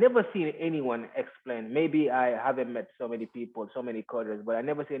I never seen anyone explain. Maybe I haven't met so many people, so many coders, but I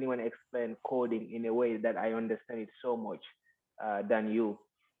never see anyone explain coding in a way that I understand it so much than you.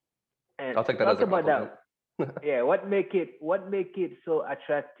 And I'll take that as talk a about compliment. that. Yeah, what make it so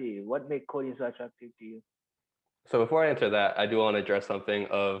attractive? What make coding so attractive to you? So before I answer that, I do want to address something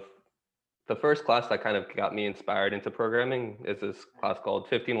of the first class that kind of got me inspired into programming is this class called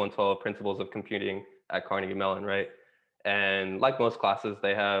 15112 Principles of Computing at Carnegie Mellon, right? And like most classes,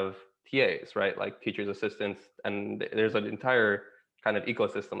 they have TAs, right? Like teachers assistants, and there's an entire kind of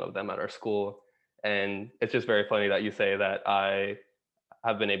ecosystem of them at our school. And it's just very funny that you say that I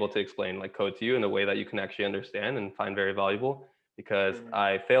have been able to explain like code to you in a way that you can actually understand and find very valuable because Mm-hmm.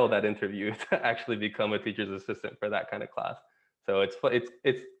 I failed that interview to actually become a teacher's assistant for that kind of class. So it's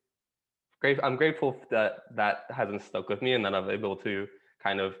great. I'm grateful that that hasn't stuck with me and that I'm able to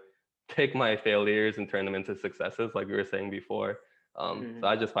kind of take my failures and turn them into successes, like we were saying before. So Mm-hmm.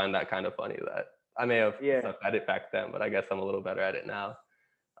 I just find that kind of funny that I may have Yeah. sucked at it back then, but I guess I'm a little better at it now.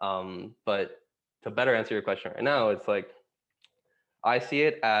 But to better answer your question right now, it's like I see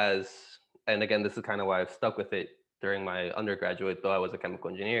it as, and again, this is kind of why I've stuck with it during my undergraduate, though I was a chemical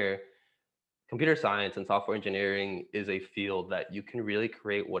engineer. Computer science and software engineering is a field that you can really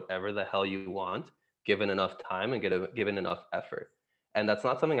create whatever the hell you want, given enough time and given enough effort. And that's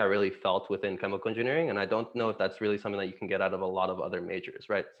not something I really felt within chemical engineering. And I don't know if that's really something that you can get out of a lot of other majors,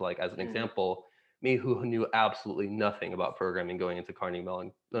 right? So, like, as an Mm-hmm. example, me who knew absolutely nothing about programming going into Carnegie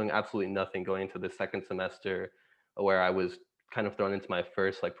Mellon, knowing absolutely nothing going into the second semester where I was kind of thrown into my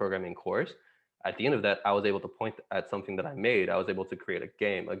first like programming course, at the end of that, I was able to point at something that I made. I was able to create a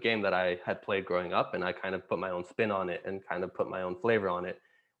game that I had played growing up, and I kind of put my own spin on it and kind of put my own flavor on it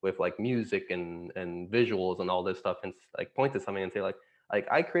with like music and visuals and all this stuff, and like point to something and say like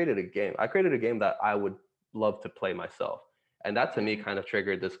I created a game. I created a game that I would love to play myself, and that to me Mm-hmm. kind of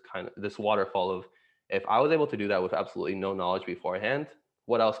triggered this waterfall of if I was able to do that with absolutely no knowledge beforehand,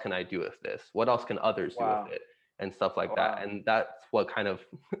 what else can I do with this? What else can others do with Wow. it? And stuff like that. Wow. And that's what kind of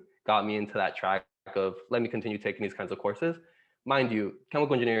got me into that track of let me continue taking these kinds of courses. Mind you, chemical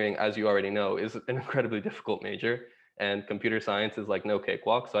engineering, as you already know, is an incredibly difficult major, and computer science is like no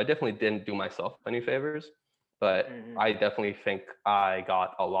cakewalk. So I definitely didn't do myself any favors, but Mm-hmm. I definitely think I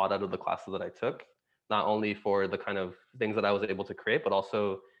got a lot out of the classes that I took, not only for the kind of things that I was able to create, but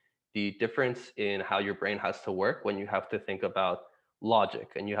also the difference in how your brain has to work when you have to think about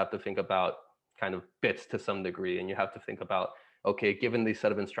logic and you have to think about kind of bits to some degree and you have to think about okay, given these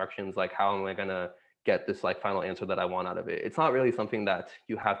set of instructions, like how am I gonna get this like final answer that I want out of it? It's not really something that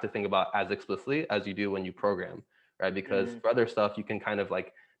you have to think about as explicitly as you do when you program, right? Because Mm-hmm. for other stuff, you can kind of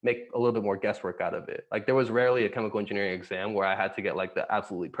like make a little bit more guesswork out of it. Like there was rarely a chemical engineering exam where I had to get like the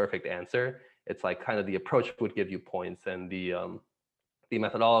absolutely perfect answer. It's like kind of the approach would give you points and the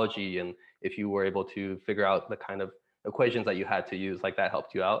methodology, and if you were able to figure out the kind of equations that you had to use, like that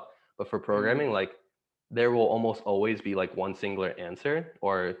helped you out. But for programming, like there will almost always be like one singular answer,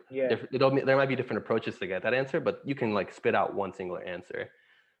 or Yeah. there might be different approaches to get that answer, but you can like spit out one singular answer.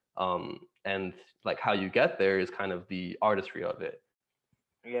 And like how you get there is kind of the artistry of it.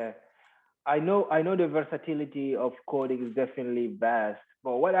 Yeah. I know the versatility of coding is definitely vast,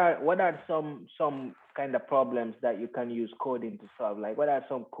 but what are some kind of problems that you can use coding to solve? Like what are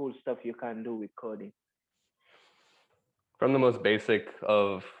some cool stuff you can do with coding? From the most basic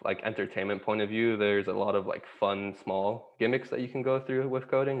of like entertainment point of view, there's a lot of like fun small gimmicks that you can go through with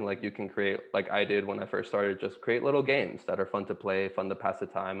coding. Like you can create, like I did when I first started, just create little games that are fun to play, fun to pass the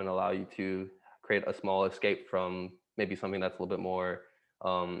time, and allow you to create a small escape from maybe something that's a little bit more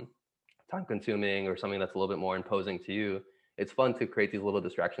um, time consuming, or something that's a little bit more imposing to you. It's fun to create these little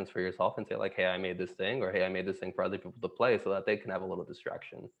distractions for yourself and say like, hey, I made this thing, or hey, I made this thing for other people to play, so that they can have a little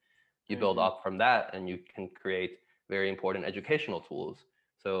distraction. You build Mm-hmm. up from that, and you can create very important educational tools.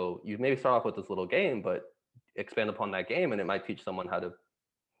 So you maybe start off with this little game, but expand upon that game, and it might teach someone how to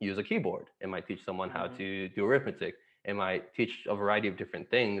use a keyboard. It might teach someone how Mm-hmm. to do arithmetic. It might teach a variety of different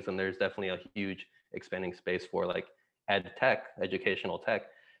things. And there's definitely a huge expanding space for like ed tech, educational tech,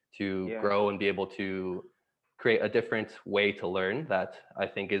 to Yeah. grow and be able to create a different way to learn that I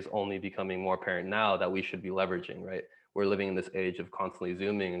think is only becoming more apparent now that we should be leveraging, right? We're living in this age of constantly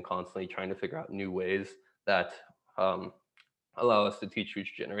zooming and constantly trying to figure out new ways that um, allow us to teach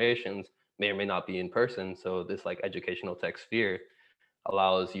future generations, may or may not be in person. So this like educational tech sphere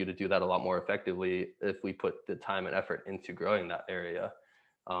allows you to do that a lot more effectively if we put the time and effort into growing that area.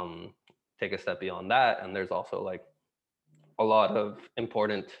 Um, Take a step beyond that, and there's also like a lot of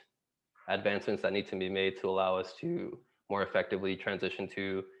important advancements that need to be made to allow us to more effectively transition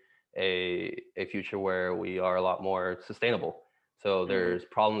to a future where we are a lot more sustainable. So Mm-hmm. there's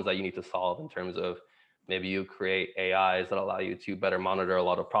problems that you need to solve in terms of maybe you create AIs that allow you to better monitor a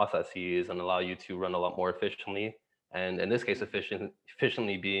lot of processes and allow you to run a lot more efficiently. And in this case,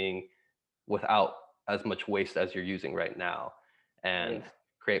 efficiently being without as much waste as you're using right now, and Yeah.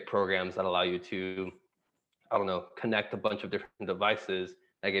 create programs that allow you to, I don't know, connect a bunch of different devices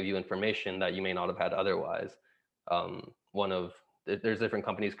that give you information that you may not have had otherwise. One of There's different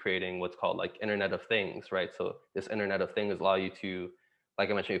companies creating what's called like Internet of Things, right? So this Internet of Things allow you to, like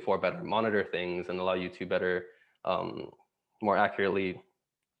I mentioned before, better monitor things and allow you to better, um, more accurately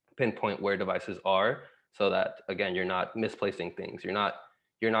pinpoint where devices are, so that again you're not misplacing things. You're not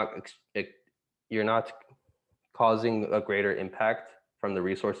you're not causing a greater impact from the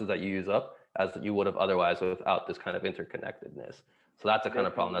resources that you use up as you would have otherwise without this kind of interconnectedness. So that's the kind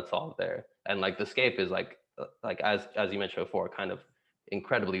of problem Definitely. that's solved there. And like the scape is like as you mentioned before, kind of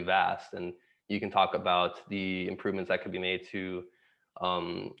incredibly vast. And you can talk about the improvements that could be made to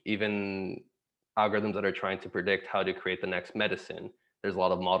even algorithms that are trying to predict how to create the next medicine. There's a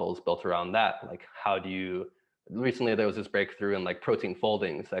lot of models built around that. Like how do you recently there was this breakthrough in like protein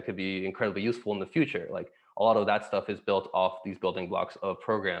foldings that could be incredibly useful in the future. Like a lot of that stuff is built off these building blocks of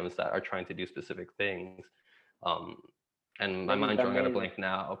programs that are trying to do specific things. Um, and my That is mind's drawing out a amazing. blank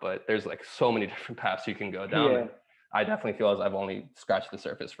now, but there's like so many different paths you can go down, Yeah. and I definitely feel as I've only scratched the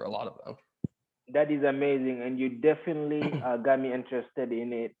surface for a lot of them. That is amazing, and you definitely got me interested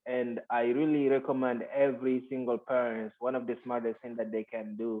in it. And I really recommend every single parent. One of the smartest things that they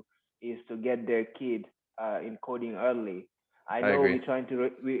can do is to get their kid in coding early. I I know agree. we're trying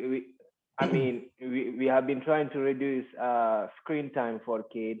to I mean we have been trying to reduce screen time for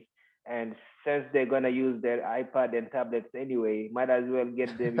kids, and since they're gonna use their iPad and tablets anyway, might as well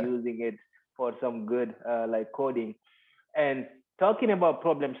get them using it for some good like coding. And talking about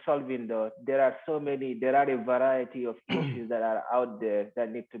problem solving, though, there are a variety of issues that are out there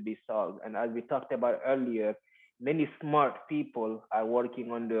that need to be solved. And as we talked about earlier, many smart people are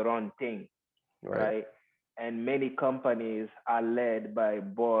working on the wrong thing, Right. right? And many companies are led by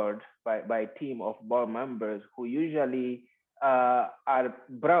a team of board members who usually are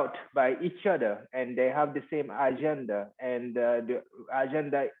brought by each other, and they have the same agenda. And the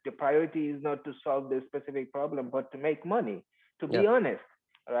priority is not to solve the specific problem, but to make money, to Yeah. be honest,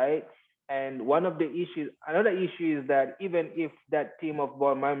 right? And another issue is that even if that team of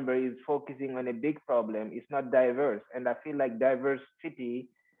board members is focusing on a big problem, it's not diverse. And I feel like diversity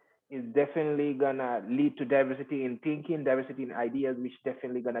is definitely gonna lead to diversity in thinking, diversity in ideas, which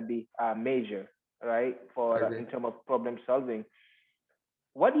definitely gonna be a major, right, I for agree. in terms of problem solving.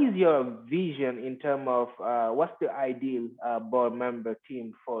 What is your vision in terms of what's the ideal board member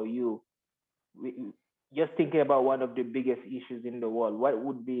team for you? We, just thinking about one of the biggest issues in the world, what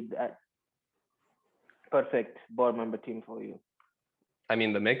would be that perfect board member team for you? I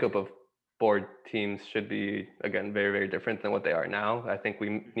mean, the makeup of board teams should be, again, very, very different than what they are now. I think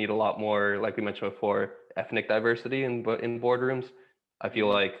we need a lot more, like we mentioned before, ethnic diversity in boardrooms. I feel Mm-hmm.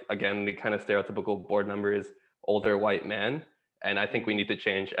 like, again, the kind of stereotypical board member is older white man. And I think we Mm-hmm. need to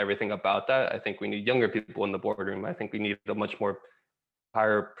change everything about that. I think we need younger people in the boardroom. I think we need a much more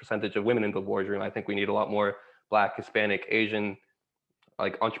higher percentage of women in the boardroom. I think we need a lot more Black, Hispanic, Asian,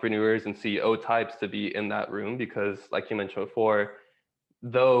 like entrepreneurs and CEO types to be in that room because, like you mentioned before,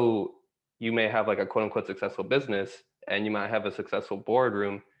 though you may have like a quote unquote successful business and you might have a successful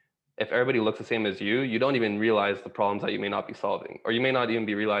boardroom, if everybody looks the same as you don't even realize the problems that you may not be solving, or you may not even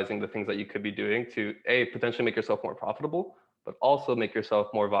be realizing the things that you could be doing to potentially make yourself more profitable, but also make yourself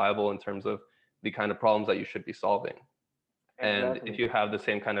more viable in terms of the kind of problems that you should be solving. And if Exactly. you have the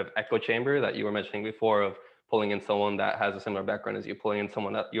same kind of echo chamber that you were mentioning before of pulling in someone that has a similar background as you, pulling in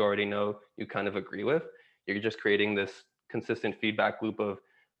someone that you already know you kind of agree with, you're just creating this consistent feedback loop of,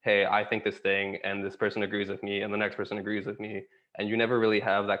 hey, I think this thing, and this person agrees with me, and the next person agrees with me. And you never really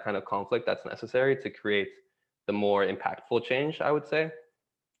have that kind of conflict that's necessary to create the more impactful change, I would say,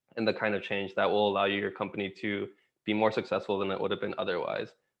 and the kind of change that will allow your company to be more successful than it would have been otherwise,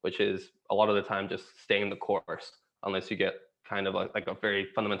 which is a lot of the time just staying the course, unless you get kind of like a very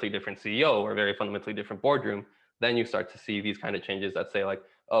fundamentally different CEO or a very fundamentally different boardroom. Then you start to see these kind of changes that say like,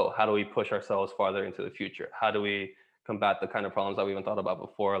 oh, how do we push ourselves farther into the future? How do we combat the kind of problems that we haven't thought about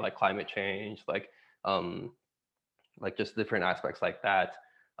before, like climate change, um, like just different aspects like that.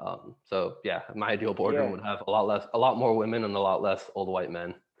 So yeah, my ideal boardroom Yeah, would have a lot more women and a lot less old white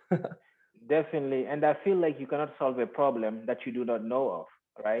men. definitely. And I feel like you cannot solve a problem that you do not know of,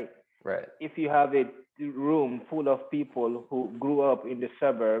 right? Right. If you have a room full of people who grew up in the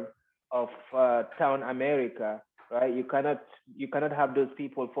suburb of town America, right? You cannot have those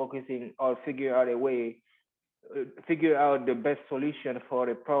people focusing or figure out the best solution for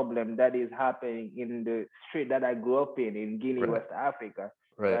a problem that is happening in the street that I grew up in Guinea, Right. West Africa,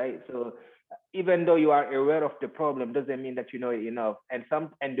 Right. right? So even though you are aware of the problem, doesn't mean that you know it enough. And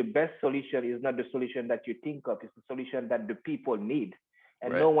the best solution is not the solution that you think of; it's the solution that the people need.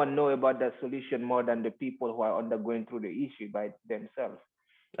 And Right. no one know about that solution more than the people who are undergoing through the issue by themselves,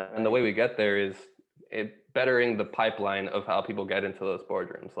 And the right? way we get there is bettering the pipeline of how people get into those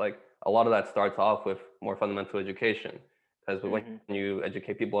boardrooms. Like a lot of that starts off with more fundamental education, because when Mm-hmm. you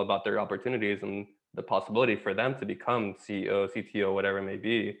educate people about their opportunities and the possibility for them to become CEO, CTO, whatever it may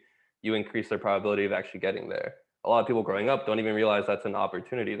be, you increase their probability of actually getting there. A lot of people growing up don't even realize that's an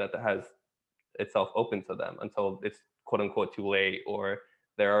opportunity that has itself open to them until it's quote unquote too late, or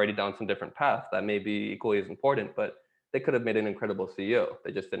they're already down some different path that may be equally as important, but they could have made an incredible CEO.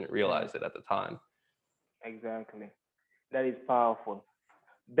 They just didn't Mm-hmm. realize it at the time. Exactly. That is powerful.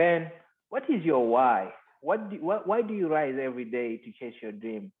 Ben, what is your why? Why do you rise every day to chase your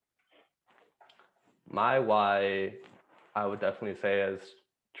dream? My why, I would definitely say, is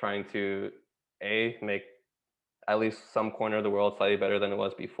trying to make at least some corner of the world slightly better than it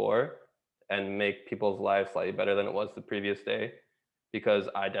was before, and make people's lives slightly better than it was the previous day. Because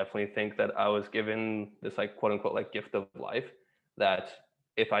I definitely think that I was given this like quote unquote like gift of life that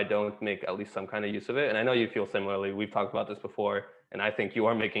if I don't make at least some kind of use of it, and I know you feel similarly, we've talked about this before, and I think you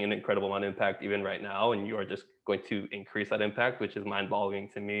are making an incredible amount of impact even right now, and you are just going to increase that impact, which is mind-boggling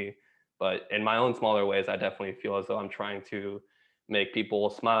to me. But in my own smaller ways, I definitely feel as though I'm trying to make people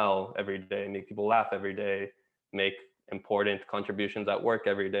smile every day, make people laugh every day, make important contributions at work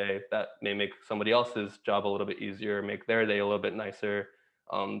every day that may make somebody else's job a little bit easier, make their day a little bit nicer.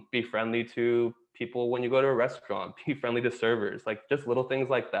 Be friendly to people when you go to a restaurant, be friendly to servers, like just little things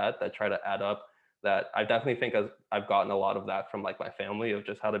like that that try to add up. That I definitely think as I've gotten a lot of that from like my family of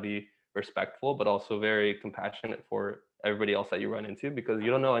just how to be respectful, but also very compassionate for everybody else that you run into, because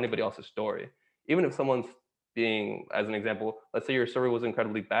you don't know anybody else's story. Even if someone's being, as an example, let's say your server was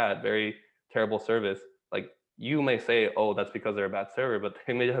incredibly bad, very terrible service, like you may say, oh, that's because they're a bad server, but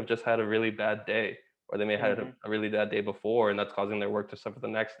they may have just had a really bad day, or they may have had Mm-hmm. a really bad day before, and that's causing their work to suffer the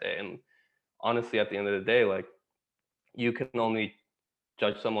next day. And honestly, at the end of the day, like you can only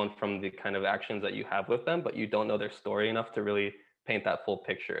judge someone from the kind of actions that you have with them, but you don't know their story enough to really paint that full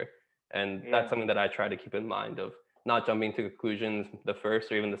picture. And Yeah. that's something that I try to keep in mind of not jumping to conclusions the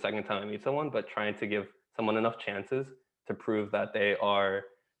first or even the second time I meet someone, but trying to give someone enough chances to prove that they are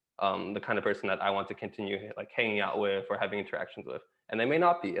the kind of person that I want to continue like hanging out with or having interactions with. And they may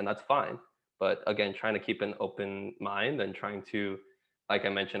not be, and that's fine. But again, trying to keep an open mind and trying to, like I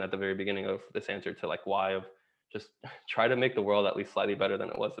mentioned at the very beginning of this answer to like why of just try to make the world at least slightly better than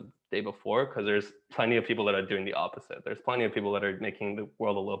it was the day before, because there's plenty of people that are doing the opposite. There's plenty of people that are making the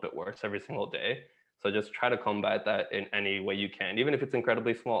world a little bit worse every single day. So just try to combat that in any way you can, even if it's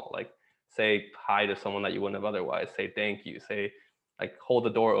incredibly small. Like say hi to someone that you wouldn't have otherwise, say thank you, say like hold the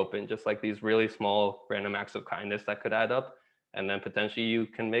door open, just like these really small random acts of kindness that could add up. And then potentially you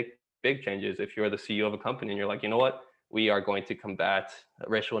can make big changes if you're the CEO of a company and you're like, you know what, we are going to combat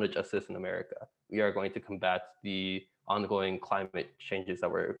racial injustice in America. We are going to combat the ongoing climate changes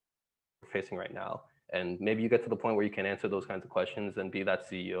that we're facing right now. And maybe you get to the point where you can answer those kinds of questions and be that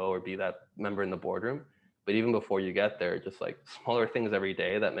CEO or be that member in the boardroom. But even before you get there, just like smaller things every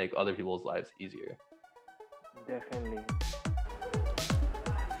day that make other people's lives easier. Definitely.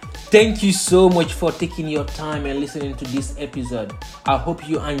 Thank you so much for taking your time and listening to this episode. I hope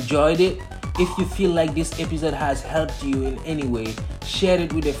you enjoyed it. If you feel like this episode has helped you in any way, share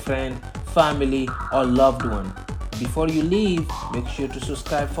it with a friend, family, or loved one. Before you leave, make sure to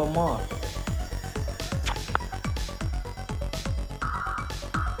subscribe for more.